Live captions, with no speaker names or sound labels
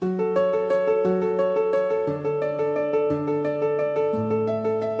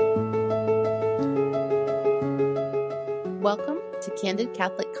to Candid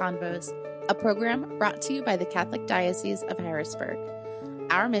Catholic Convos, a program brought to you by the Catholic Diocese of Harrisburg.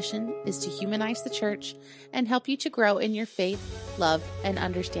 Our mission is to humanize the Church and help you to grow in your faith, love, and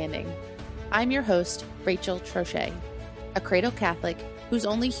understanding. I'm your host, Rachel Trochet, a cradle Catholic who's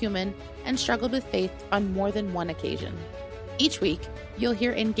only human and struggled with faith on more than one occasion. Each week, you'll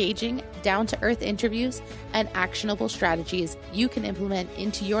hear engaging, down-to-earth interviews and actionable strategies you can implement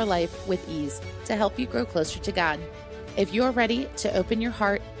into your life with ease to help you grow closer to God. If you're ready to open your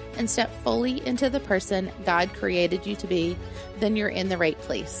heart and step fully into the person God created you to be, then you're in the right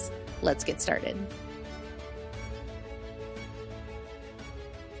place. Let's get started.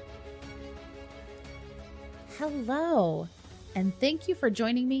 Hello, and thank you for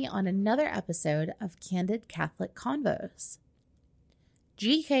joining me on another episode of Candid Catholic Convos.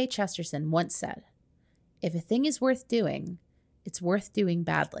 G.K. Chesterton once said, "If a thing is worth doing, it's worth doing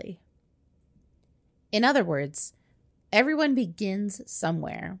badly." In other words, everyone begins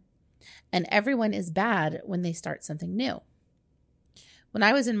somewhere, and everyone is bad when they start something new. When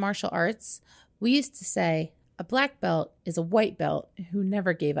I was in martial arts, we used to say, a black belt is a white belt who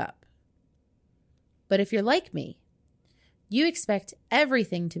never gave up. But if you're like me, you expect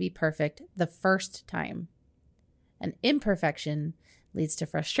everything to be perfect the first time. And imperfection leads to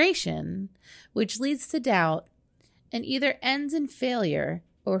frustration, which leads to doubt, and either ends in failure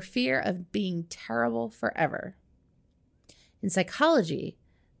or fear of being terrible forever. In psychology,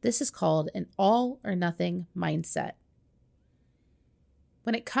 this is called an all-or-nothing mindset.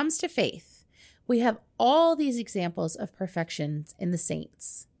 When it comes to faith, we have all these examples of perfections in the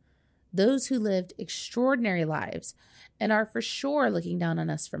saints, those who lived extraordinary lives and are for sure looking down on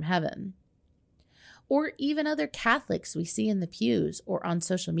us from heaven. Or even other Catholics we see in the pews or on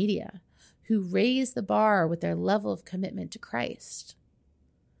social media who raise the bar with their level of commitment to Christ.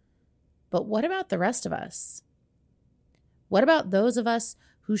 But what about the rest of us? What about those of us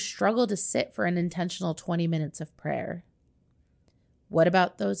who struggle to sit for an intentional 20 minutes of prayer? What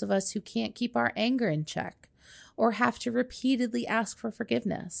about those of us who can't keep our anger in check or have to repeatedly ask for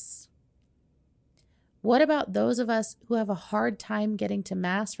forgiveness? What about those of us who have a hard time getting to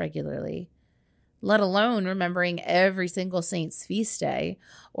Mass regularly, let alone remembering every single saint's feast day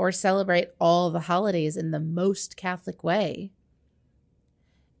or celebrate all the holidays in the most Catholic way?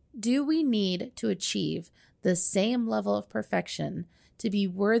 Do we need to achieve the same level of perfection to be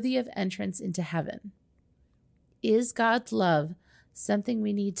worthy of entrance into heaven? Is God's love something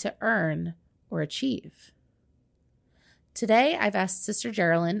we need to earn or achieve? Today, I've asked Sister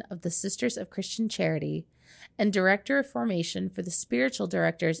Geraldine of the Sisters of Christian Charity and Director of Formation for the spiritual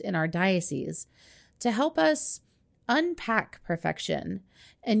directors in our diocese to help us unpack perfection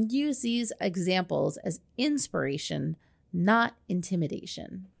and use these examples as inspiration, not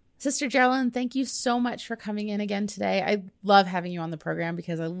intimidation. Sister Geraldine, thank you so much for coming in again today. I love having you on the program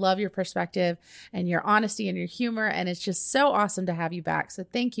because I love your perspective and your honesty and your humor, and it's just so awesome to have you back. So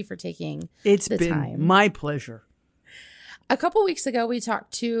thank you for taking the time. It's been my pleasure. A couple weeks ago, we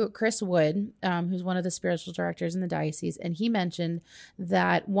talked to Chris Wood, who's one of the spiritual directors in the diocese, and he mentioned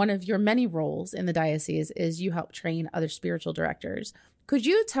that one of your many roles in the diocese is you help train other spiritual directors. Could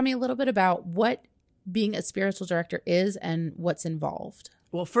you tell me a little bit about what being a spiritual director is and what's involved?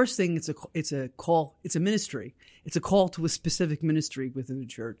 Well, first thing, it's a call. It's a ministry. It's a call to a specific ministry within the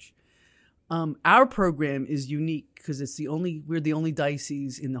church. Our program is unique because we're the only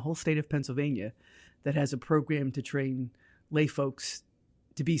diocese in the whole state of Pennsylvania that has a program to train lay folks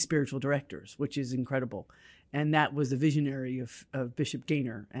to be spiritual directors, which is incredible. And that was the visionary of Bishop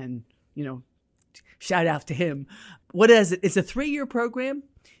Gaynor. And, shout out to him. What is it? It's a 3-year program,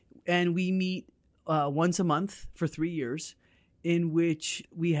 and we meet once a month for 3 years, in which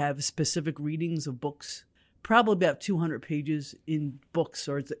we have specific readings of books, probably about 200 pages in books,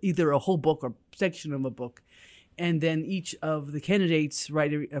 or it's either a whole book or section of a book. And then each of the candidates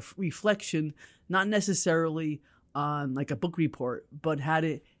write a reflection, not necessarily on like a book report, but how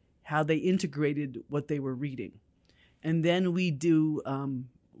they integrated what they were reading. And then we do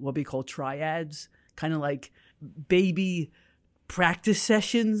what we call triads, kind of like baby practice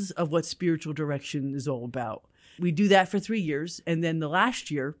sessions of what spiritual direction is all about. We do that for 3 years. And then the last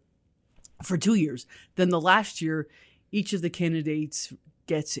year, for 2 years, then the last year, each of the candidates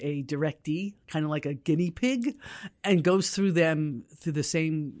gets a directee, kind of like a guinea pig, and goes through the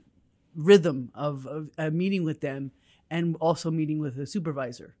same rhythm of a meeting with them and also meeting with a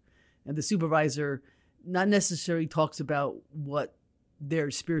supervisor. And the supervisor not necessarily talks about what their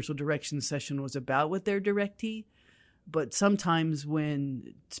spiritual direction session was about with their directee, but sometimes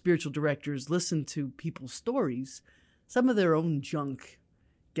when spiritual directors listen to people's stories, some of their own junk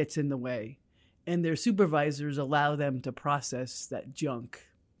gets in the way. and their supervisors allow them to process that junk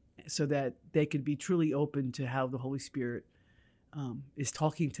so that they could be truly open to how the Holy Spirit is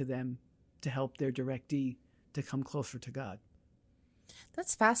talking to them to help their directee to come closer to God.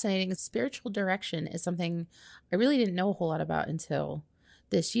 That's fascinating. Spiritual direction is something I really didn't know a whole lot about until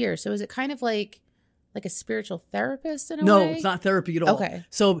this year. So is it kind of like a spiritual therapist in a way? No, it's not therapy at all. Okay.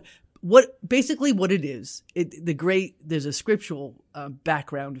 So basically what it is, there's a scriptural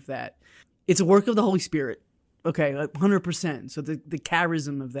background of that. It's a work of the Holy Spirit. Okay, 100%. So the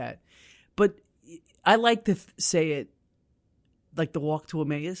charism of that. But I like to say it like the walk to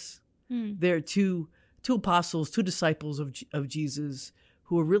Emmaus. There are two apostles, two disciples of Jesus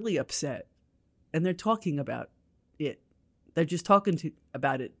who are really upset, and they're talking about it. They're just talking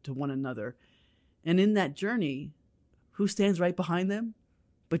about it to one another. And in that journey, who stands right behind them?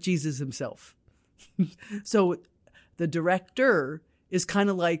 But Jesus himself. So the director is kind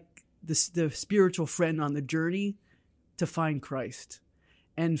of like the spiritual friend on the journey to find Christ.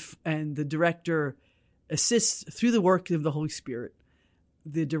 And the director assists through the work of the Holy Spirit,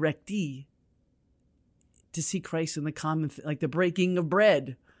 the directee, to see Christ in the common, like the breaking of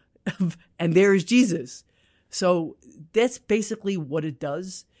bread. And there is Jesus. So that's basically what it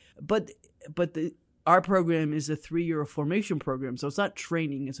does. But our program is a 3-year formation program. So it's not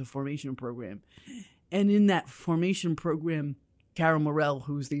training, it's a formation program. And in that formation program, Carol Morell,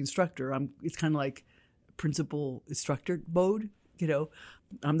 who's the instructor, it's kind of like principal instructor mode, you know.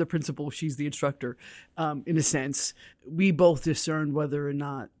 I'm the principal, she's the instructor, in a sense. We both discern whether or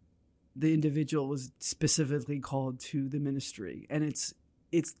not the individual was specifically called to the ministry. And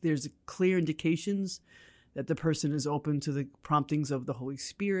there's clear indications that the person is open to the promptings of the Holy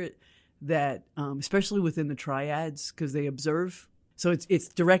Spirit, that especially within the triads, because they observe. So it's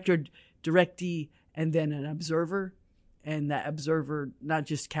director, directee, and then an observer. And that observer, not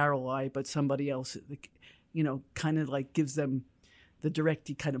just Carol I, but somebody else, you know, kind of like gives them the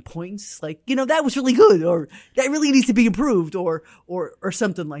directee kind of points, like, you know, that was really good, or that really needs to be improved, or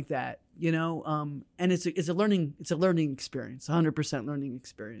something like that, you know. And it's a learning experience, 100% learning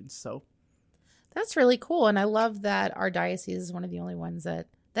experience. So that's really cool, and I love that our diocese is one of the only ones that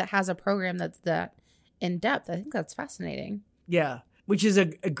has a program that's that in depth. I think that's fascinating. Yeah, which is a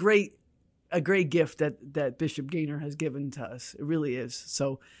great gift that Bishop Gaynor has given to us. It really is.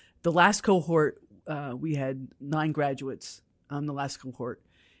 So the last cohort, we had 9 graduates on the last cohort,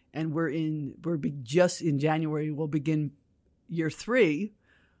 and just in January, we'll begin year 3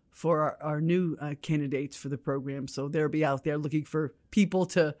 for our new candidates for the program. So they'll be out there looking for people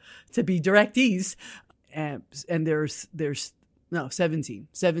to be directees. And there's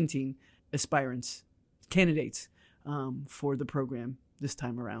 17 aspirants, candidates for the program this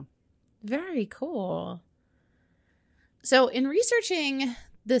time around. Very cool. So in researching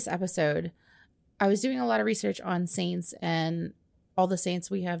this episode, I was doing a lot of research on saints and all the saints.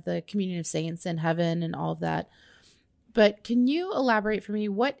 We have the communion of saints in heaven and all of that. But can you elaborate for me,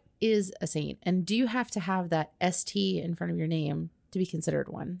 what is a saint? And do you have to have that ST in front of your name to be considered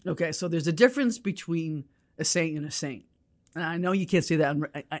one? Okay, so there's a difference between a saint and a saint. And I know you can't say that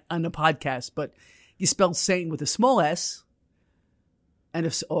on the podcast, but you spell saint with a small s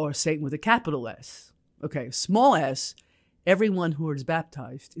or saint with a capital S. Okay, small s, everyone who is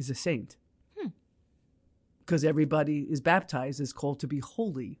baptized is a saint. Because everybody is baptized is called to be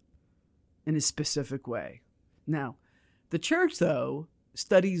holy in a specific way. Now, the church, though,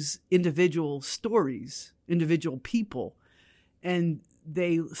 studies individual stories, individual people, and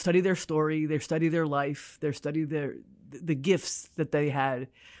they study their story, they study their life, they study the gifts that they had,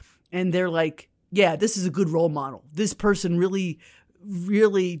 and they're like, yeah, this is a good role model. This person really,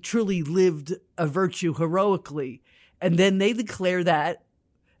 really, truly lived a virtue heroically. And then they declare that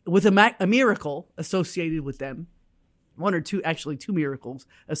with a miracle associated with them, 1 or 2, actually 2 miracles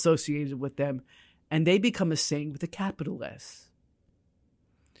associated with them, and they become a saint with a capital S.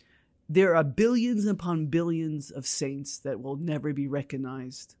 There are billions upon billions of saints that will never be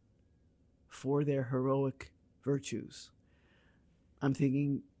recognized for their heroic virtues. I'm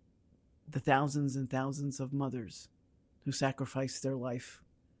thinking the thousands and thousands of mothers who sacrificed their life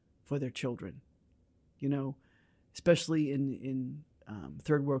for their children, you know, especially in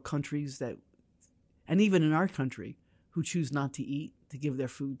third world countries and even in our country, who choose not to eat to give their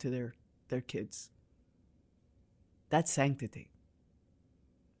food to their kids. That's sanctity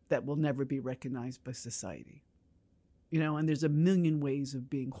that will never be recognized by society. You know, and there's a million ways of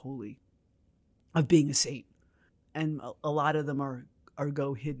being holy, of being a saint. And a lot of them are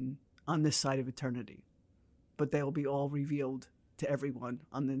go hidden on this side of eternity. But they will be all revealed to everyone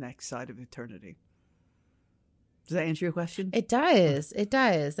on the next side of eternity. Does that answer your question? It does. It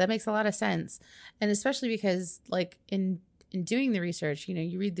does. That makes a lot of sense. And especially because like in doing the research, you know,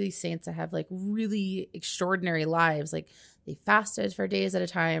 you read these saints that have like really extraordinary lives. Like they fasted for days at a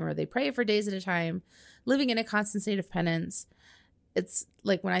time, or they pray for days at a time, living in a constant state of penance. It's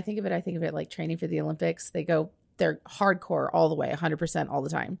like, when I think of it like training for the Olympics. They're hardcore all the way, 100% all the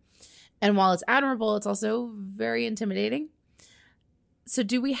time. And while it's admirable, it's also very intimidating. So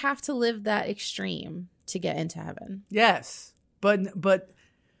do we have to live that extreme to get into heaven? Yes. But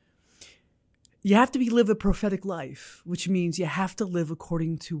you have to live a prophetic life, which means you have to live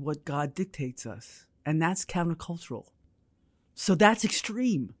according to what God dictates us. And that's countercultural. So that's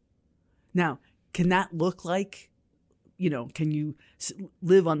extreme. Now, can that look like, you know, can you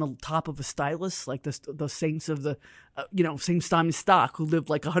live on the top of a stylus like the saints of the, St. Simon Stock, who lived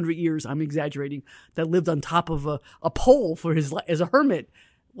like 100 years, I'm exaggerating, that lived on top of a pole for as a hermit?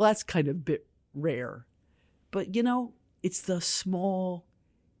 Well, that's kind of a bit rare. But, you know, it's the small,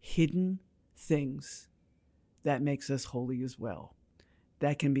 hidden things that makes us holy as well.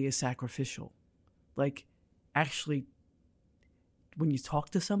 That can be a sacrificial. Like, actually, when you talk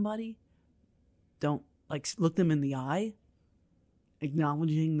to somebody, don't look them in the eye,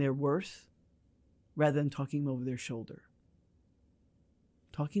 acknowledging their worth, rather than talking over their shoulder.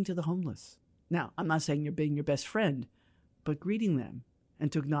 Talking to the homeless. Now, I'm not saying you're being your best friend, but greeting them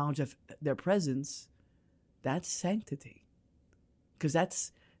and to acknowledge their presence, that's sanctity.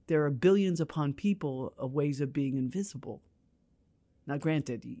 Because there are billions upon people of ways of being invisible. Now,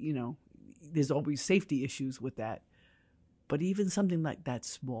 granted, you know, there's always safety issues with that, but even something like that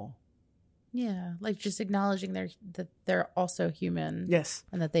small. Yeah, like just acknowledging that they're also human. Yes.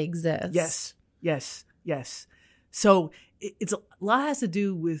 And that they exist. Yes. So it's a lot has to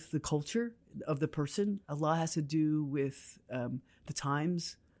do with the culture of the person. A lot has to do with the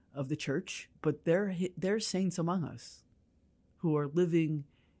times of the church. But there are saints among us who are living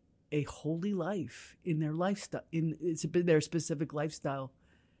a holy life in their lifestyle. It's their specific lifestyle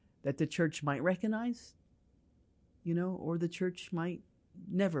that the church might recognize, you know, or the church might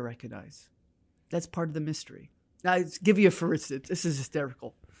never recognize. That's part of the mystery. I'll give you a for instance. This is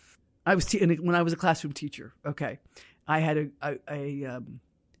hysterical. When I was a classroom teacher. Okay, I had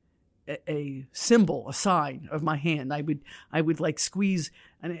a symbol, a sign of my hand. I would like squeeze,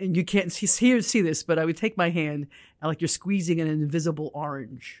 and you can't see this, but I would take my hand and like you're squeezing an invisible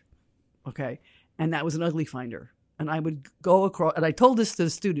orange. Okay, and that was an ugly finder. And I would go across, and I told this to the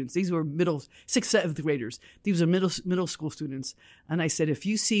students. These were 6th, 7th graders. These are middle school students. And I said, if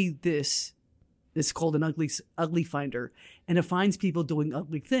you see this is called an ugly finder, and it finds people doing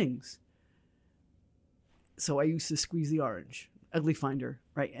ugly things. So I used to squeeze the orange, ugly finder,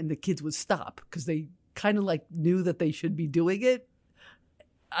 right? And the kids would stop because they kind of like knew that they should be doing it.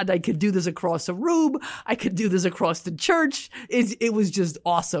 And I could do this across a room. I could do this across the church. It was just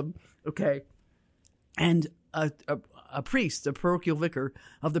awesome. Okay. And a priest, a parochial vicar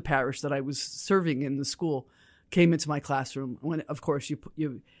of the parish that I was serving in the school, came into my classroom. When, of course,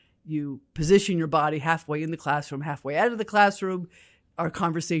 you position your body halfway in the classroom, halfway out of the classroom. Our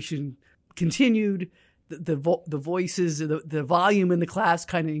conversation continued. The voices, the volume in the class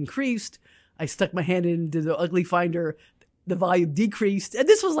kind of increased. I stuck my hand into the ugly finder. The volume decreased. And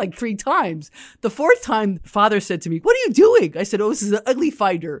this was like 3 times. The 4th time, Father said to me, "What are you doing?" I said, "Oh, this is the ugly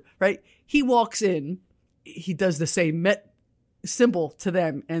finder," right? He walks in. He does the same symbol to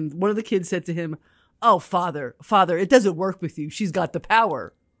them. And one of the kids said to him, "Oh, Father, it doesn't work with you. She's got the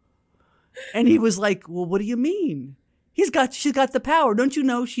power." And he was like, "Well, what do you mean? She's got the power. Don't you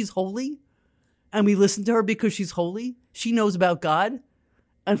know she's holy? And we listen to her because she's holy. She knows about God."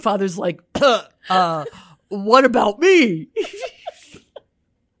 And Father's like, "What about me?"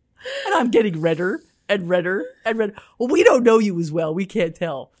 And I'm getting redder and redder and redder. "Well, we don't know you as well. We can't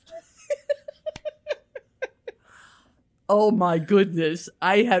tell." Oh my goodness.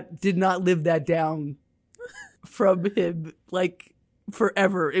 I did not live that down from him like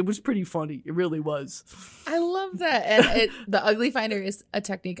forever. It was pretty funny. It really was. I love that. And the ugly finder is a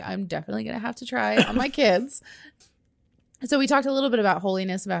technique I'm definitely going to have to try on my kids. So we talked a little bit about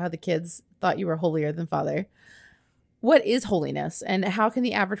holiness, about how the kids thought you were holier than Father. What is holiness, and how can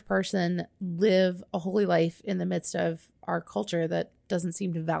the average person live a holy life in the midst of our culture that doesn't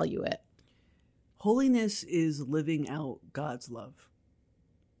seem to value it? Holiness is living out God's love,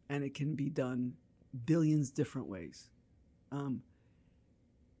 and it can be done billions different ways.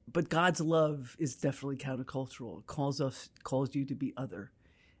 But God's love is definitely countercultural. It calls you to be other.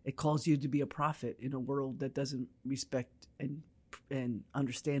 It calls you to be a prophet in a world that doesn't respect and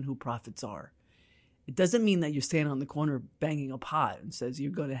understand who prophets are. It doesn't mean that you're standing on the corner banging a pot and says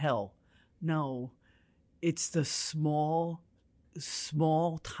you're going to hell. No, It's the small,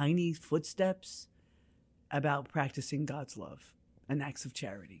 tiny footsteps about practicing God's love and acts of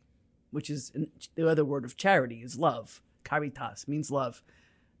charity, which is the other word of charity is love. Caritas means love.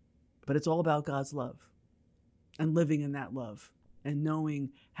 But it's all about God's love and living in that love and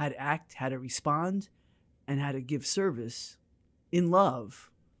knowing how to act, how to respond, and how to give service in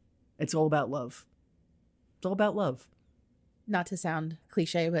love. It's all about love. It's all about love. Not to sound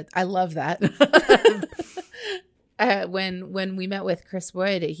cliche, but I love that. When we met with Chris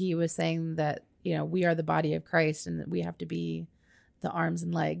Wood, he was saying that, you know, we are the body of Christ and that we have to be the arms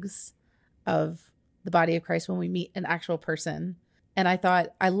and legs of the body of Christ when we meet an actual person. And I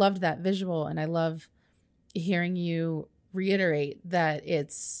thought I loved that visual, and I love hearing you reiterate that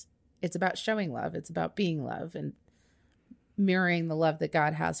it's about showing love. It's about being love and mirroring the love that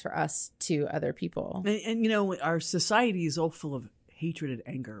God has for us to other people. And you know, our society is all full of hatred and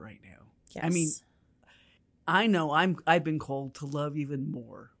anger right now. Yes. I mean, I know I've been called to love even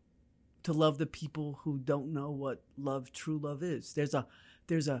more, to love the people who don't know what true love is.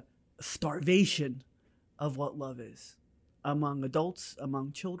 There's a starvation of what love is among adults,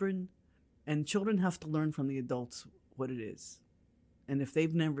 among children, and children have to learn from the adults what it is. And if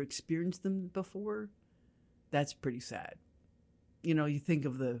they've never experienced them before, that's pretty sad. You know, you think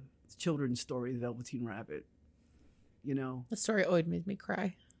of the children's story, The Velveteen Rabbit, you know. The story always made me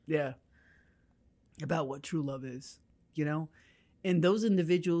cry. Yeah. About what true love is, you know. And those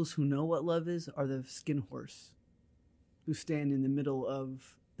individuals who know what love is are the skin horse who stand in the middle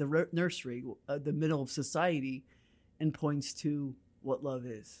of the nursery, the middle of society, and points to what love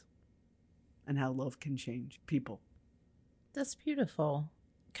is and how love can change people. That's beautiful.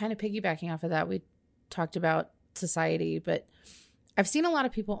 Kind of piggybacking off of that, we talked about society, but I've seen a lot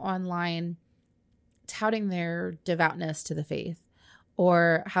of people online touting their devoutness to the faith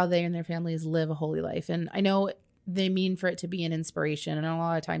or how they and their families live a holy life. And I know they mean for it to be an inspiration, and a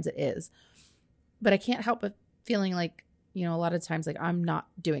lot of times it is. But I can't help but feeling like, you know, a lot of times like I'm not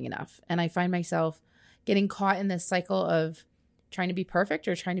doing enough. And I find myself getting caught in this cycle of trying to be perfect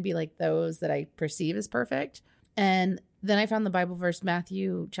or trying to be like those that I perceive as perfect. And then I found the Bible verse,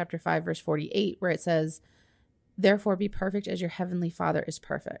 Matthew chapter 5, verse 48, where it says, "Therefore be perfect as your heavenly Father is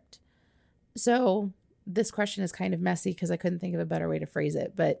perfect." So this question is kind of messy because I couldn't think of a better way to phrase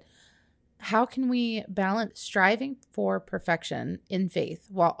it. But how can we balance striving for perfection in faith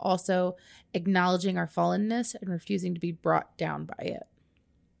while also acknowledging our fallenness and refusing to be brought down by it?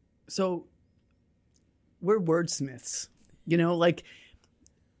 So we're wordsmiths, you know, like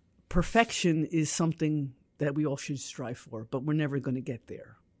perfection is something that we all should strive for, but we're never going to get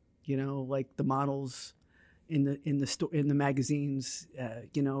there. You know, like the models in the magazines,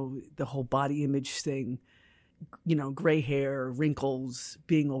 you know, the whole body image thing, you know, gray hair, wrinkles,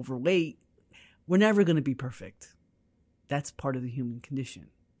 being overweight. We're never going to be perfect. That's part of the human condition.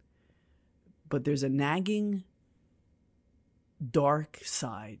 But there's a nagging, dark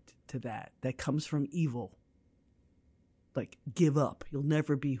side to that comes from evil. Like, give up. You'll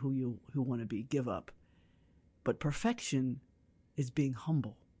never be who you want to be. Give up. But perfection is being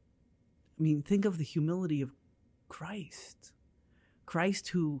humble. I mean, think of the humility of Christ. Christ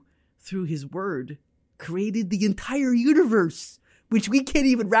who, through his word, created the entire universe, which we can't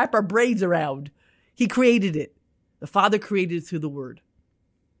even wrap our brains around. He created it. The Father created it through the word.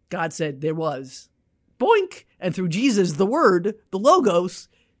 God said there was. Boink! And through Jesus, the word, the logos,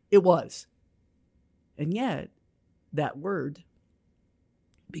 it was. And yet, that word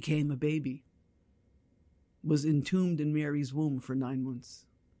became a baby, was entombed in Mary's womb for 9 months,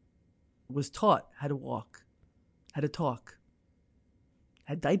 was taught how to walk, how to talk,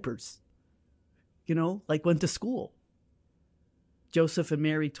 had diapers, you know, like went to school. Joseph and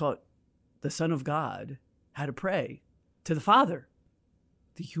Mary taught the Son of God how to pray to the Father.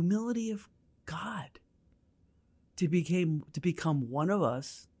 The humility of God to become one of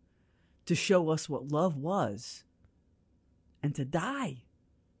us, to show us what love was, and to die.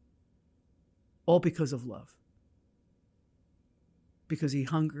 All because of love. Because he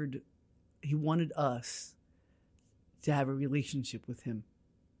wanted us to have a relationship with him.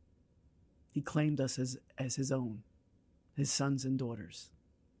 He claimed us as his own, his sons and daughters.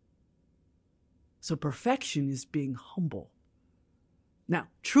 So perfection is being humble. Now,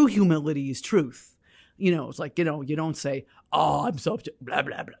 true humility is truth. You know, it's like, you know, you don't say, "Oh, I'm so blah,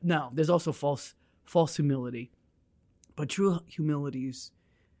 blah, blah." No, there's also false humility. But true humility is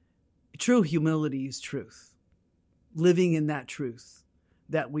truth. Living in that truth,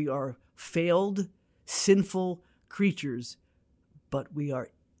 that we are failed, sinful creatures, but we are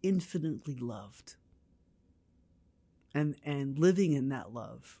infinitely loved. And living in that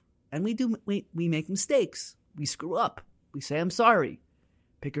love And we make mistakes. We screw up. We say, I'm sorry.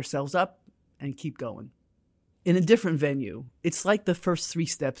 Pick ourselves up and keep going. In a different venue, it's like the first 3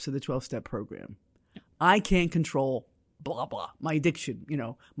 steps of the 12-step program. I can't control blah, blah, my addiction,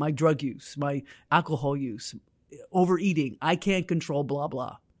 my drug use, my alcohol use, overeating. I can't control blah,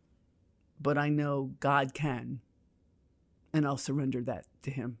 blah. But I know God can, and I'll surrender that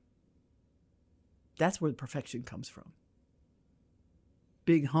to him. That's where the perfection comes from.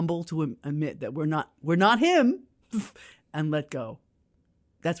 Being humble to admit that we're not him and let go.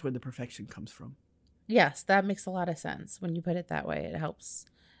 That's where the perfection comes from. Yes, that makes a lot of sense. When you put it that way, it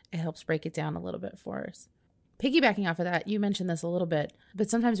helps break it down a little bit for us. Piggybacking off of that, you mentioned this a little bit, but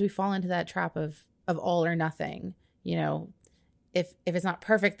sometimes we fall into that trap of all or nothing. If it's not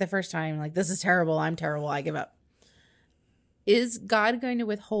perfect the first time, like, this is terrible, I'm terrible, I give up. Is God going to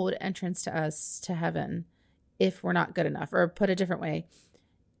withhold entrance to us to heaven if we're not good enough? Or put a different way,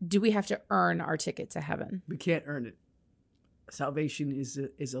 do we have to earn our ticket to heaven? We can't earn it. Salvation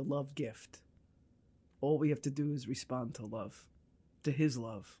is a love gift. All we have to do is respond to love, to his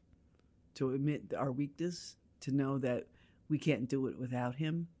love, to admit our weakness, to know that we can't do it without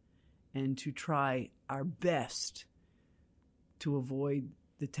him, and to try our best to avoid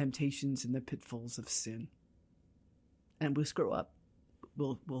the temptations and the pitfalls of sin. And we'll screw up.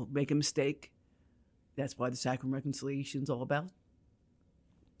 We'll make a mistake. That's why the sacrament of reconciliation is all about.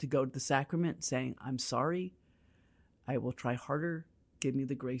 To go to the sacrament saying, I'm sorry, I will try harder, give me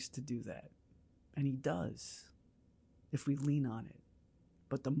the grace to do that. And he does, if we lean on it.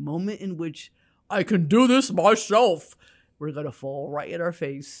 But the moment in which I can do this myself, we're going to fall right in our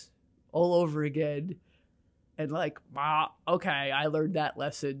face all over again. And like, okay, I learned that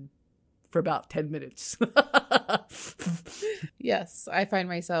lesson for about 10 minutes. Yes, I find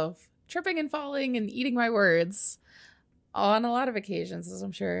myself tripping and falling and eating my words on a lot of occasions, as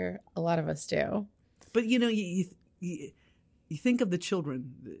I'm sure a lot of us do. But, you think of the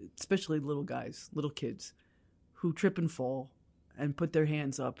children, especially little guys, little kids, who trip and fall and put their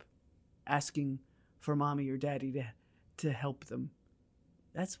hands up asking for mommy or daddy to help them.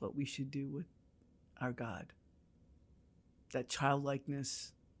 That's what we should do with our God. That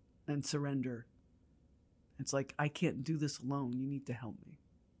childlikeness and surrender. It's like, I can't do this alone. You need to help me.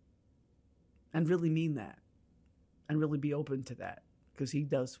 And really mean that. And really be open to that. Because he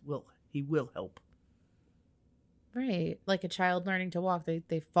will help. Right. Like a child learning to walk,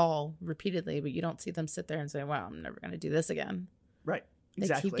 they fall repeatedly, but you don't see them sit there and say, wow, I'm never going to do this again. Right.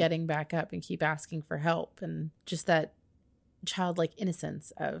 Exactly. They keep getting back up and keep asking for help. And just that childlike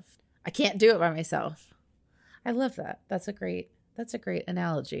innocence of, I can't do it by myself. I love that. That's a great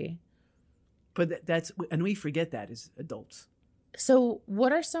analogy. But and we forget that as adults. So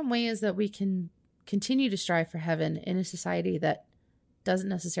what are some ways that we can continue to strive for heaven in a society that doesn't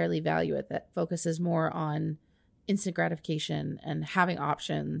necessarily value it, that focuses more on instant gratification and having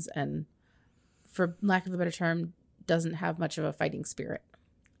options, and, for lack of a better term, doesn't have much of a fighting spirit?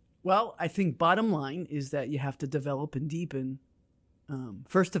 Well, I think bottom line is that you have to develop and deepen,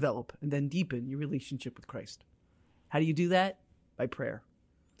 first develop and then deepen your relationship with Christ. How do you do that? By prayer.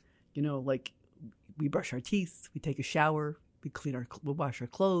 Like, we brush our teeth, we take a shower, we wash our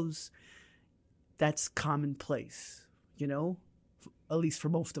clothes. That's commonplace, at least for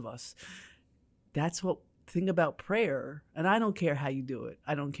most of us. That's what thing about prayer. And I don't care how you do it.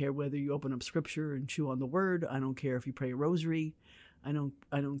 I don't care whether you open up scripture and chew on the word. I don't care if you pray a rosary. I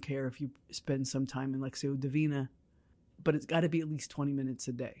don't care if you spend some time in Lectio Divina, but it's got to be at least 20 minutes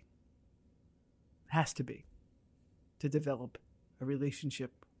a day. Has to be, to develop a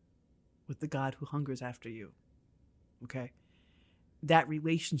relationship with the God who hungers after you. Okay? That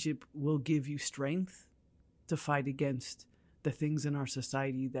relationship will give you strength to fight against the things in our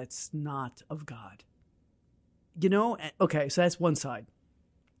society that's not of God. Okay, so that's one side.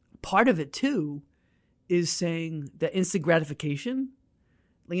 Part of it, too, is saying that instant gratification,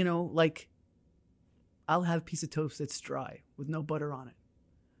 like, I'll have a piece of toast that's dry with no butter on it.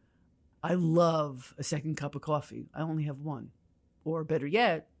 I love a second cup of coffee. I only have one. Or better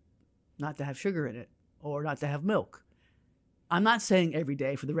yet, not to have sugar in it, or not to have milk. I'm not saying every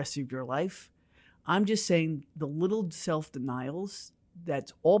day for the rest of your life. I'm just saying the little self-denials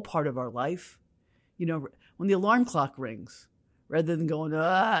that's all part of our life. When the alarm clock rings, rather than going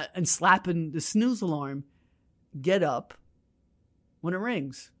and slapping the snooze alarm, get up when it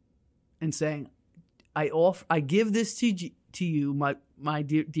rings and saying, I give this to you, my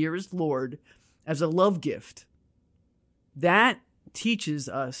dearest Lord, as a love gift. That teaches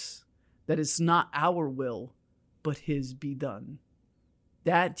us that it's not our will, but his be done.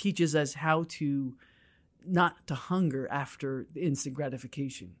 That teaches us how to not to hunger after the instant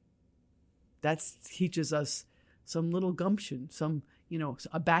gratification. That teaches us some little gumption, some,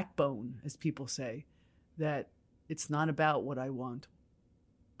 a backbone, as people say, that it's not about what I want,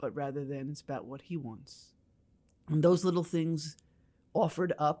 but rather than it's about what he wants. And those little things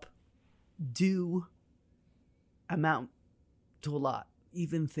offered up do amount to a lot.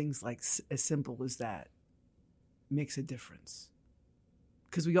 Even things like as simple as that makes a difference.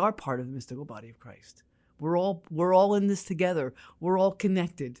 Because we are part of the mystical body of Christ. We're all in this together. We're all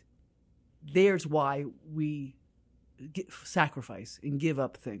connected. There's why we sacrifice and give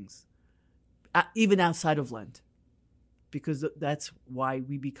up things, even outside of Lent, because that's why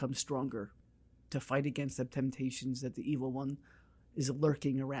we become stronger to fight against the temptations that the evil one is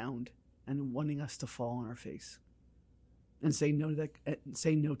lurking around and wanting us to fall on our face and say no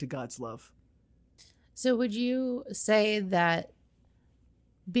to God's love. So would you say that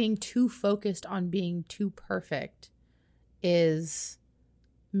being too focused on being too perfect is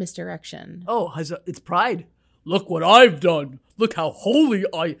misdirection? Oh, it's pride. Look what I've done. Look how holy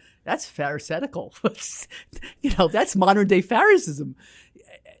that's pharisaical. That's modern day Pharisaism.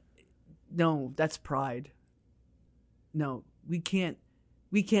 No, that's pride. No, we can't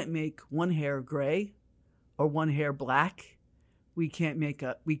make one hair gray or one hair black. We can't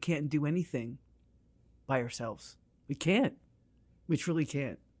do anything by ourselves. We can't. We truly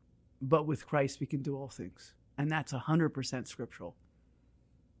can't. But with Christ, we can do all things. And that's 100% scriptural.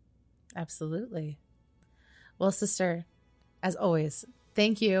 Absolutely. Well, sister, as always,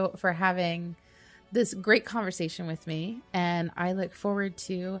 thank you for having this great conversation with me. And I look forward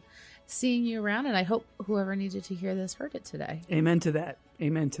to seeing you around. And I hope whoever needed to hear this heard it today. Amen to that.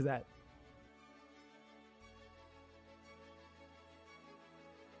 Amen to that.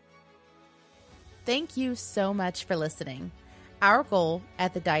 Thank you so much for listening. Our goal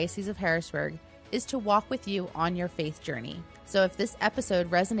at the Diocese of Harrisburg is to walk with you on your faith journey. So if this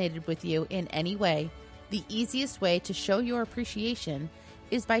episode resonated with you in any way, the easiest way to show your appreciation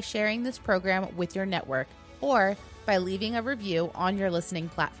is by sharing this program with your network or by leaving a review on your listening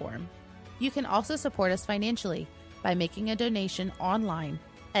platform. You can also support us financially by making a donation online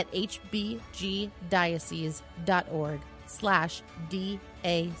at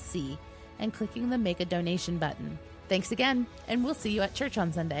hbgdiocese.org/DAC and clicking the Make a Donation button. Thanks again, and we'll see you at church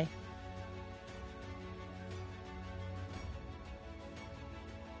on Sunday.